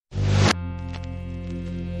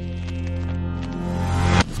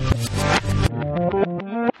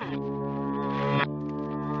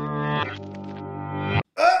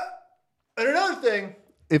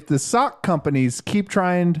if the sock companies keep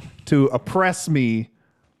trying to oppress me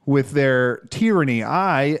with their tyranny,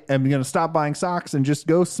 I am going to stop buying socks and just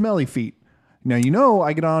go smelly feet. Now,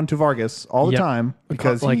 I get on to Vargas all the time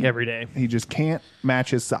because every day. He just can't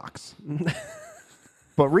match his socks.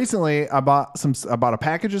 But recently I bought a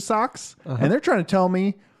package of socks and they're trying to tell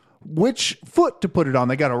me which foot to put it on.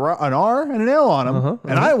 They got an R and an L on them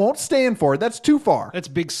and I won't stand for it. That's too far. That's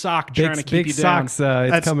big sock trying to keep you down.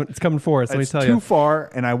 Socks, it's coming for us. Let me tell you. It's too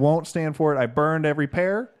far and I won't stand for it. I burned every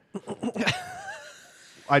pair.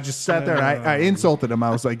 I just sat there and I insulted him.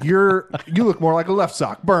 I was like, you look more like a left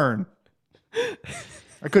sock. Burn.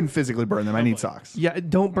 I couldn't physically burn them. I need socks. Yeah,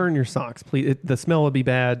 don't burn your socks, please. The smell would be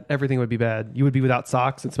bad. Everything would be bad. You would be without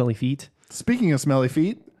socks and smelly feet. Speaking of smelly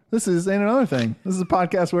feet, this is another thing. This is a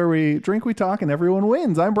podcast where we drink, we talk, and everyone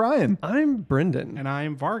wins. I'm Brian. I'm Brendan. And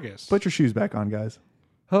I'm Vargas. Put your shoes back on, guys.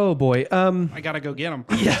 Oh, boy. I got to go get them.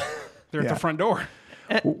 Yeah. They're at the front door.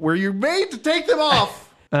 Were you made to take them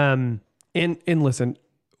off? And listen,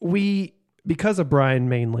 because of Brian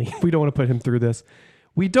mainly, we don't want to put him through this.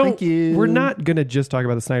 We're not going to just talk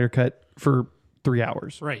about the Snyder Cut for 3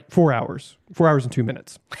 hours. Right. 4 hours. 4 hours and 2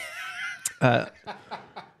 minutes.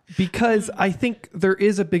 Because I think there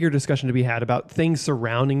is a bigger discussion to be had about things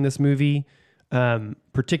surrounding this movie,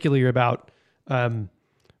 particularly about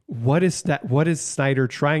what is Snyder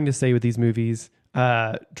trying to say with these movies,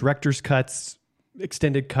 director's cuts,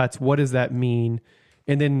 extended cuts, what does that mean?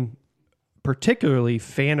 And then particularly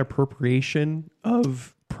fan appropriation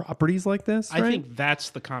of properties like this. I right? think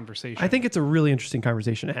that's the conversation. I think it's a really interesting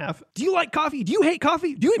conversation to have. Do you like coffee? Do you hate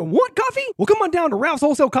coffee? Do you even want coffee? Well, come on down to Ralph's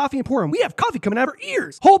Wholesale Coffee Emporium. We have coffee coming out of our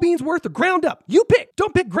ears. Whole beans worth or ground up. You pick.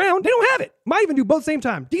 Don't pick ground. They don't have it. Might even do both same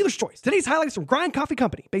time. Dealer's choice. Today's highlights from Grind Coffee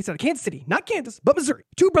Company, based out of Kansas City. Not Kansas, but Missouri.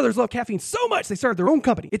 Two brothers love caffeine so much they started their own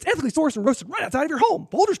company. It's ethically sourced and roasted right outside of your home.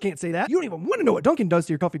 Folders can't say that. You don't even want to know what Dunkin' does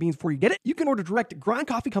to your coffee beans before you get it. You can order direct at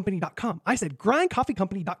grindcoffeecompany.com. I said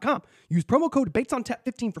grindcoffeecompany.com. Use promo code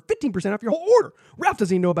BatesOnTap15 for 15% off your whole order. Ralph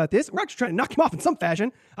doesn't even know about this. We're actually trying to knock him off in some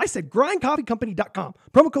fashion. I said grindcoffeecompany.com.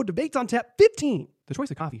 Promo code DebatesOnTap15. The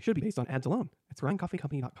choice of coffee should be based on ads alone. That's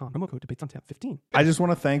grindcoffeecompany.com. Promo code DebatesOnTap15. I just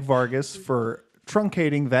want to thank Vargas for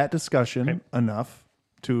truncating that discussion enough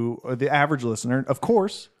to the average listener. Of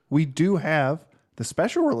course, we do have the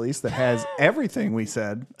special release that has everything we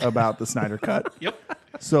said about the Snyder Cut. Yep.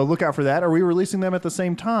 So look out for that. Are we releasing them at the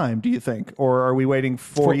same time, do you think? Or are we waiting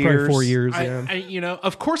 4 years? 4 years, yeah.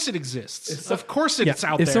 Of course it exists. Of course it's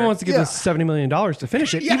out there. If someone wants to give us $70 million to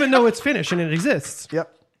finish it, even though it's finished and it exists.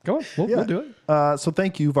 Yep. Go on. We'll do it. So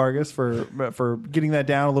thank you, Vargas, for getting that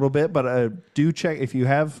down a little bit. But do check if you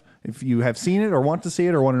have seen it or want to see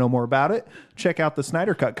it or want to know more about it. Check out the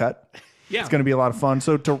Snyder Cut. Yeah. It's going to be a lot of fun.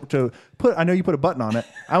 So to put, I know you put a button on it.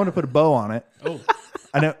 I want to put a bow on it. Oh,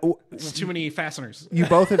 I know it's too many fasteners. you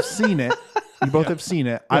both have seen it.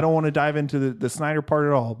 I don't want to dive into the Snyder part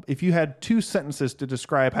at all. If you had 2 sentences to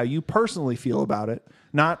describe how you personally feel about it,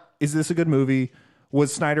 not is this a good movie?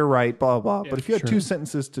 Was Snyder right? Blah, blah, blah. But if you had 2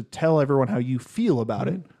 sentences to tell everyone how you feel about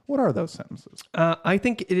it, what are those sentences? I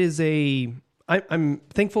think it is I'm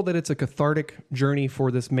thankful that it's a cathartic journey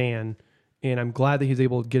for this man, and I'm glad that he's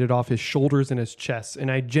able to get it off his shoulders and his chest,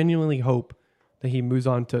 and I genuinely hope that he moves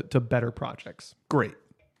on to better projects. Great.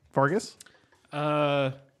 Vargas?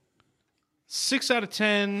 6 out of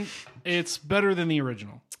 10. It's better than the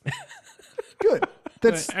original. Good.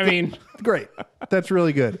 Great. That's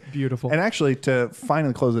really good. Beautiful. And actually, to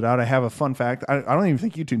finally close it out, I have a fun fact. I don't even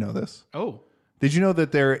think you two know this. Oh. Did you know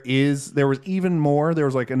that there was even more? There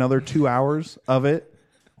was like another 2 hours of it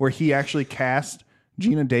where he actually cast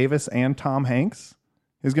Gina Davis and Tom Hanks.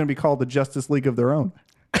 It's going to be called the Justice League of Their Own.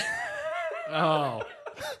 Oh.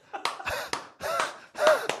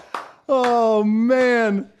 Oh,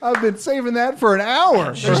 man. I've been saving that for an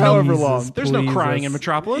hour or however long. There's no crying in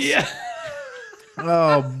Metropolis. Yeah.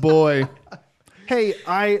 Oh, boy. Hey,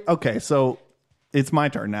 so it's my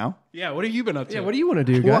turn now. Yeah, what have you been up to? Yeah, what do you want to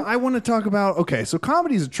do, guy? Well, I want to talk about, so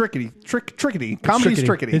comedy's trickety. Comedy's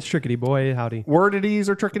trickety. It's trickety, boy, howdy. Wordities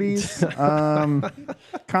or tricketies.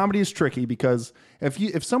 Comedy is tricky because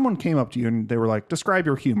if someone came up to you and they were like, describe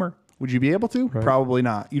your humor, would you be able to? Right. Probably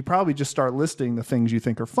not. You'd probably just start listing the things you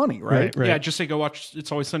think are funny, right? Yeah, just say go watch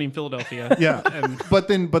It's Always Sunny in Philadelphia. Yeah. But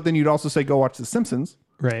then you'd also say go watch The Simpsons.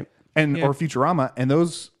 Right. Or Futurama, and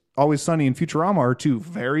those Always Sunny and Futurama are 2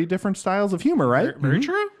 very different styles of humor, right? Very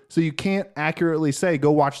true. So you can't accurately say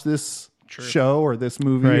go watch this show or this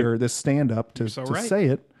movie or this stand-up to say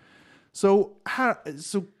it. So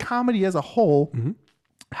comedy as a whole,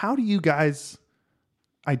 how do you guys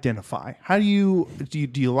identify? How do you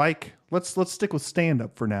like? Let's stick with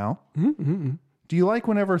stand-up for now. Do Do you like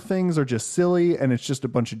whenever things are just silly and it's just a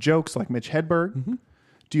bunch of jokes like Mitch Hedberg? Mm-hmm.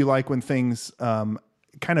 Do you like when things kind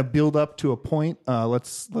of build up to a point?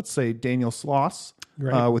 Let's say Daniel Sloss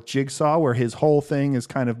Right. with Jigsaw, where his whole thing is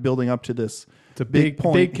kind of building up to this It's a big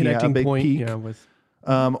point, big connecting big point. peak. Yeah, with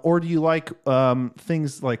Or do you like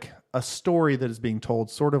things like a story that is being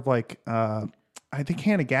told, sort of like I think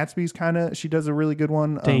Hannah Gatsby's she does a really good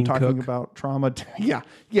one Dane talking Cook. about trauma. Yeah,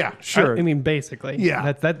 sure. I mean, basically,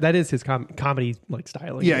 Yeah. that is his comedy like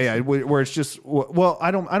styling. yeah, where it's just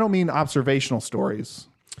I don't mean observational stories.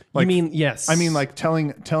 Like, you mean yes? I mean like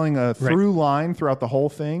telling a through line throughout the whole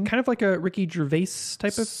thing. kind of like a Ricky Gervais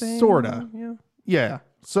type of thing. Sorta. Yeah. Yeah.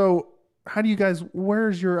 So how do you guys?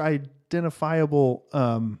 Where's your identifiable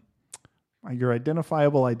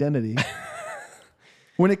identity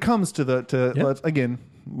when it comes to let's again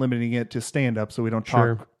limiting it to stand up so we don't talk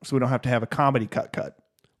Sure. so we don't have to have a comedy cut.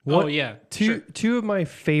 Oh yeah. Two of my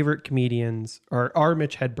favorite comedians are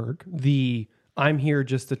Mitch Hedberg. I'm here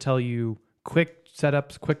just to tell you quick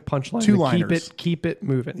setups, quick punchlines, Two-liners. keep it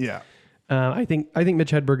moving. Yeah. I think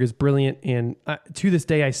Mitch Hedberg is brilliant, and to this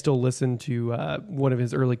day, I still listen to one of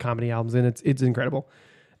his early comedy albums, and it's incredible.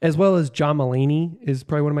 As well as John Mulaney is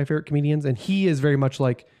probably one of my favorite comedians, and he is very much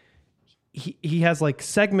like he has like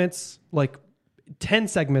segments, like 10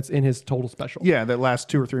 segments in his total special. Yeah, that lasts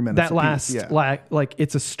 2 or 3 minutes. That apiece. lasts Yeah. like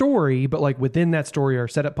it's a story, but like within that story are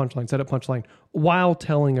set up punchline, while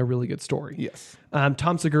telling a really good story. Yes.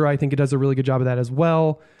 Tom Segura, I think it does a really good job of that as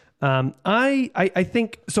well. I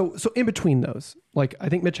think so in between those, like I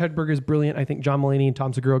think Mitch Hedberg is brilliant. I think John Mulaney and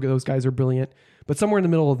Tom Segura, those guys are brilliant. But somewhere in the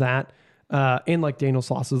middle of that, and like Daniel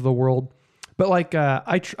Sloss is the world. But like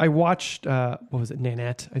I watched what was it,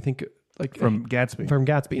 Nanette? I think like From Gatsby. From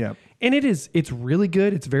Gatsby. Yeah. And it's really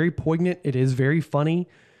good. It's very poignant. It is very funny.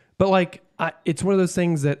 But like it's one of those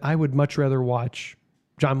things that I would much rather watch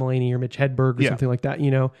John Mulaney or Mitch Hedberg or Yeah. something like that,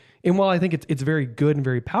 you know. And while I think it's very good and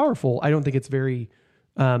very powerful, I don't think it's very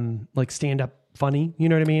like stand up funny. You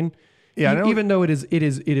know what I mean? Yeah, I know- Even though it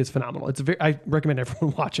is phenomenal. I recommend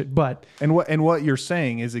everyone watch it. But And what you're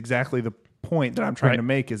saying is exactly the point that I'm trying Right. to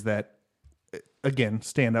make is that again,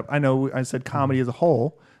 stand up. I know I said comedy as a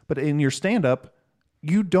whole, but in your stand up,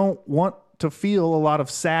 you don't want to feel a lot of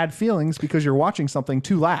sad feelings because you're watching something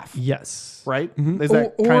to laugh, yes. right? Mhm. Is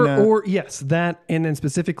that kind of or yes, that, and then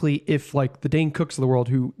specifically if like the Dane Cooks of the world,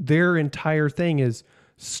 who their entire thing is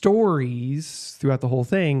stories throughout the whole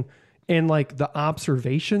thing, and like the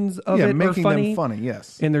observations of it making are funny, them funny,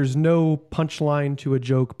 yes. and there's no punchline to a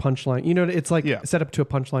joke punchline. You know, it's like Yeah. set up to a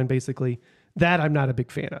punchline basically. That I'm not a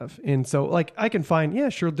big fan of, and so like I can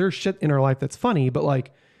find sure there's shit in our life that's funny, but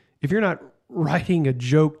like if you're not writing a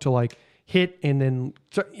joke to like hit and then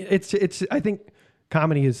so it's I think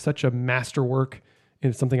comedy is such a masterwork and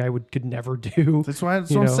it's something I could never do. That's what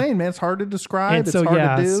you I'm know? saying, man. It's hard to describe. And It's so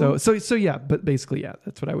hard to do. so yeah, but basically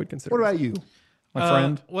that's what I would consider. What about you, my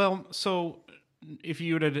friend? Well, so if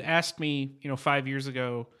you would have asked me, 5 years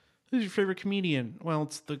ago, who's your favorite comedian? Well,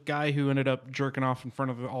 it's the guy who ended up jerking off in front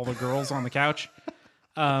of all the girls on the couch.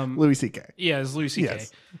 Louis C.K. Yeah, it's Louis C.K.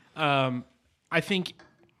 Yes. I think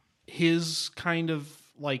his kind of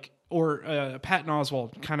like, or Patton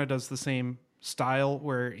Oswalt kind of does the same style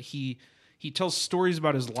where he tells stories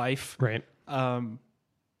about his life. Right.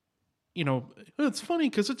 It's funny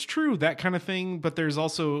because it's true, that kind of thing. But there's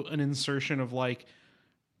also an insertion of like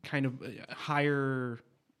kind of higher,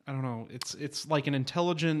 I don't know. It's like an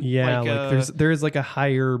intelligent, Yeah, like there is like a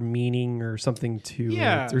higher meaning or something to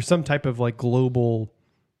Yeah. it. There's some type of like global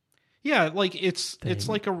yeah, like it's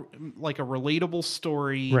like a relatable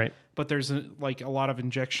story, Right. But there's a lot of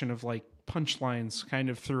injection of like punchlines kind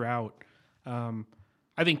of throughout.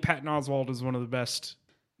 I think Patton Oswalt is one of the best,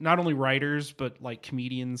 not only writers but like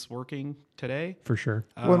comedians working today. for sure.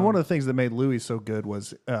 Well, and one of the things that made Louis so good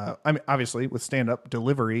was, I mean, obviously with stand-up,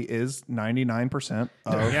 delivery is 99%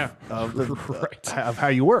 of how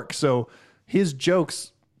you work. So his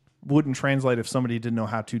jokes wouldn't translate if somebody didn't know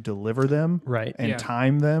how to deliver them, Right. and Yeah.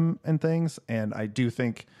 time them and things. And I do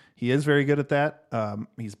think he is very good at that.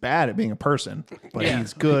 He's bad at being a person, but Yeah.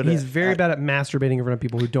 he's good. He's very bad at masturbating in front of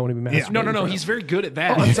people who don't even masturbate. No. He's very good at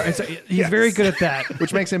that. I'm sorry. He's very good at that.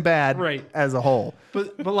 which makes him bad, Right. as a whole.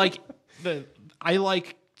 But like I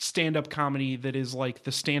like stand-up comedy that is like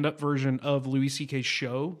the stand-up version of Louis C.K.'s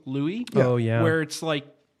show, Louis. Oh, yeah. Where it's like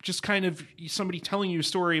just kind of somebody telling you a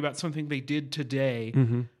story about something they did today,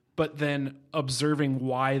 but then observing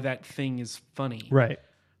why that thing is funny. Right.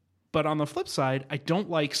 But on the flip side, I don't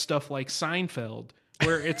like stuff like Seinfeld,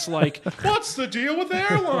 where it's like, what's the deal with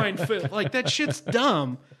airline fit? Like, that shit's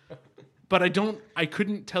dumb. but I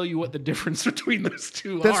couldn't tell you what the difference between those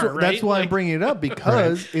two are. Right? That's why I'm bringing it up,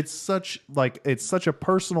 because it's such a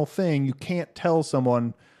personal thing. You can't tell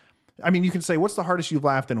someone. I mean, you can say, "What's the hardest you've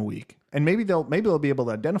laughed in a week?" And maybe they'll be able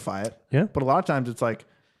to identify it. Yeah. But a lot of times it's like,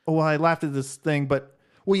 "Oh, well, I laughed at this thing, but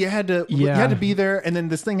you had to be there, and then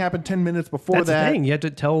this thing happened 10 minutes before That's that." the thing. You had to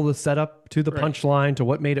tell the setup to the punchline to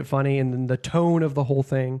what made it funny, and then the tone of the whole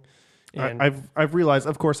thing. And I've realized,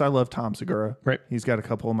 of course, I love Tom Segura. Right. He's got a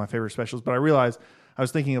couple of my favorite specials, but I realized I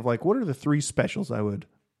was thinking of like, what are the 3 specials I would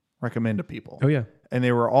recommend to people? Oh, yeah. And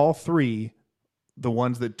they were all 3 the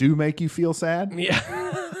ones that do make you feel sad. Yeah.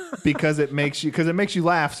 because it makes you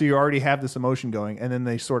laugh, so you already have this emotion going, and then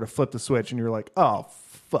they sort of flip the switch and you're like, oh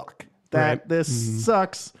fuck, this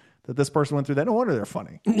sucks that this person went through that. No wonder they're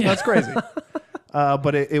funny. That's crazy.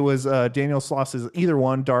 But it was Daniel Sloss's either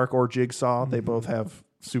one, Dark or Jigsaw. They both have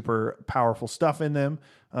super powerful stuff in them.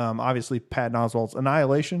 Obviously Patton Oswalt's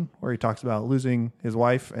Annihilation, where he talks about losing his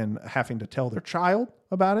wife and having to tell their child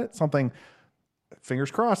about it. Something,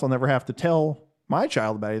 fingers crossed, I'll never have to tell my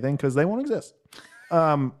child about anything because they won't exist.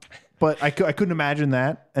 But I couldn't imagine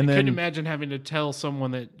that. And then couldn't imagine having to tell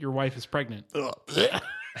someone that your wife is pregnant.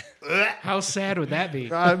 How sad would that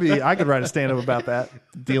be? I could write a stand-up about that,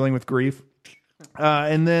 dealing with grief.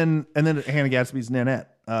 And then Hannah Gadsby's Nanette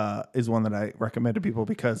is one that I recommend to people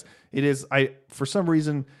because it is, for some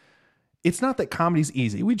reason, it's not that comedy's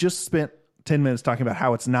easy. We just spent 10 minutes talking about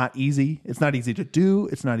how it's not easy. It's not easy to do.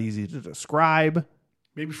 It's not easy to describe.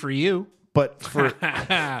 Maybe for you. But for...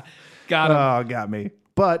 Got him. Oh, got me.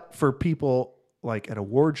 But for people like at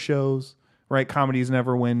award shows, right? Comedies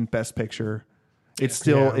never win Best Picture. It's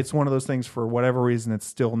still, it's one of those things for whatever reason, it's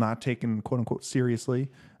still not taken quote unquote seriously.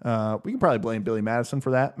 We can probably blame Billy Madison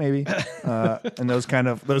for that, maybe. And those kind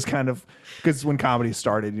of, because when comedy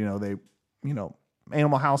started,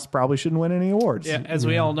 Animal House probably shouldn't win any awards. Yeah, as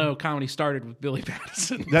we all know, comedy started with Billy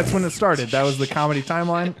Madison. That's when it started. That was the comedy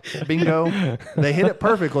timeline. Bingo. They hit it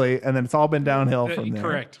perfectly, and then it's all been downhill from there.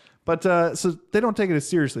 Correct. But so they don't take it as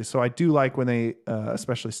seriously. So I do like when they,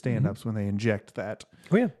 especially stand-ups, when they inject that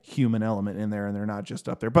human element in there, and they're not just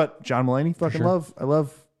up there. But John Mulaney, I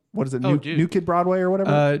love. What is it? New Kid Broadway or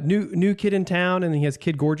whatever. New Kid in Town, and then he has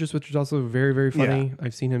Kid Gorgeous, which is also very, very funny. Yeah.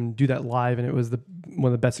 I've seen him do that live, and it was one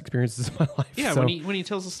of the best experiences of my life. Yeah, so. when he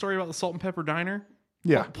tells the story about the Salt and Pepper Diner.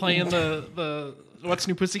 Yeah, playing the What's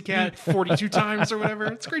New Pussycat 42 times or whatever.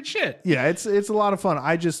 It's great shit. Yeah, it's a lot of fun.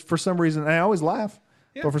 I just, for some reason, I always laugh.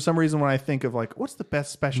 Yeah. But for some reason, when I think of like, what's the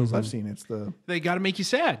best specials I've seen? They got to make you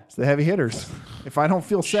sad. It's the heavy hitters. If I don't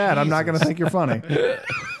feel sad, I'm not going to think you're funny.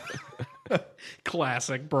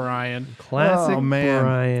 Classic Brian. Classic oh, man.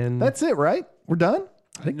 Brian. That's it, right? We're done?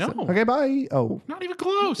 I think so. Okay, bye. Oh. Not even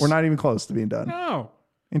close. We're not even close to being done. No.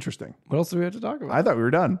 Interesting. What else do we have to talk about? I thought we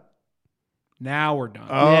were done. Now we're done.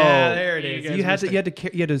 Oh. Yeah, there it is. You had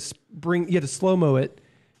to slow-mo it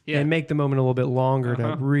and make the moment a little bit longer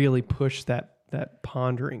to really push that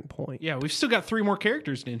pondering point. Yeah, we've still got 3 more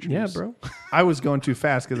characters to introduce. Yeah, bro. I was going too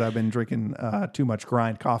fast because I've been drinking too much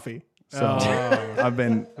grind coffee. So I've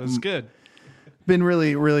been... That's good. Been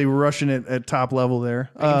really, really rushing it at top level there.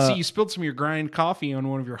 I can see you spilled some of your grind coffee on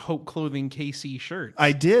one of your Hope Clothing KC shirts.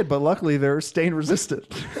 I did, but luckily they're stain resistant.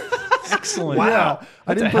 Excellent. Wow. Yeah,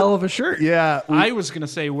 That's a hell of a shirt. Yeah. I was going to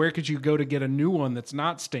say, where could you go to get a new one that's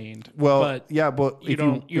not stained? Well, but you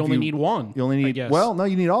only need one. You only need, no,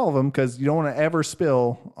 you need all of them because you don't want to ever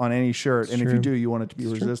spill on any shirt. And if you do, you want it to be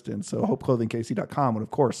resistant. So hopeclothingkc.com would, of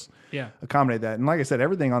course, accommodate that. And like I said,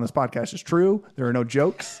 everything on this podcast is true. There are no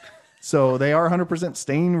jokes. So they are 100%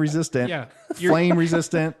 stain resistant, flame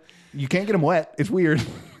resistant. You can't get them wet. It's weird.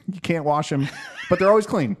 You can't wash them, but they're always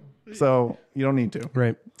clean. So you don't need to.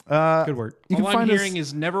 Right. Good work. All I'm hearing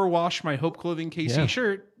is never wash my Hope Clothing KC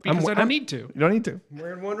shirt because I don't need to. You don't need to. I'm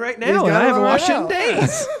wearing one right now, and I haven't washed it in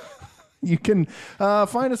days. You can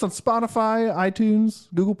find us on Spotify, iTunes,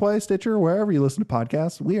 Google Play, Stitcher, wherever you listen to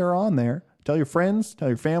podcasts. We are on there. Tell your friends, tell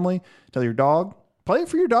your family, tell your dog. Play it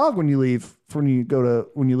for your dog when you leave. When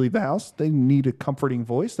you leave the house, they need a comforting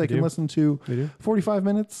voice. They can listen to 45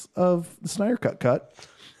 minutes of the Snyder Cut,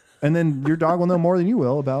 and then your dog will know more than you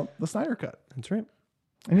will about the Snyder Cut. That's right.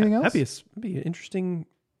 Anything else? That'd be an interesting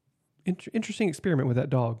experiment with that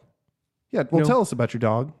dog. Yeah, well, tell us about your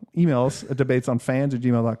dog. Email us at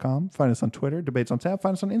debatesonfans@gmail.com. Find us on Twitter, Debates on Tap.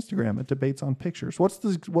 Find us on Instagram at Debates on Pictures. What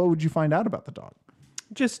would you find out about the dog?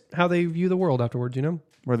 Just how they view the world afterwards,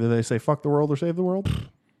 Whether they say fuck the world or save the world?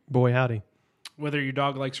 Boy, howdy. Whether your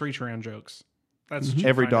dog likes reach around jokes. That's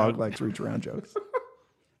Every dog likes reach around jokes.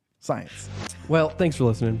 Science. Well, thanks for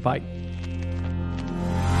listening. Bye.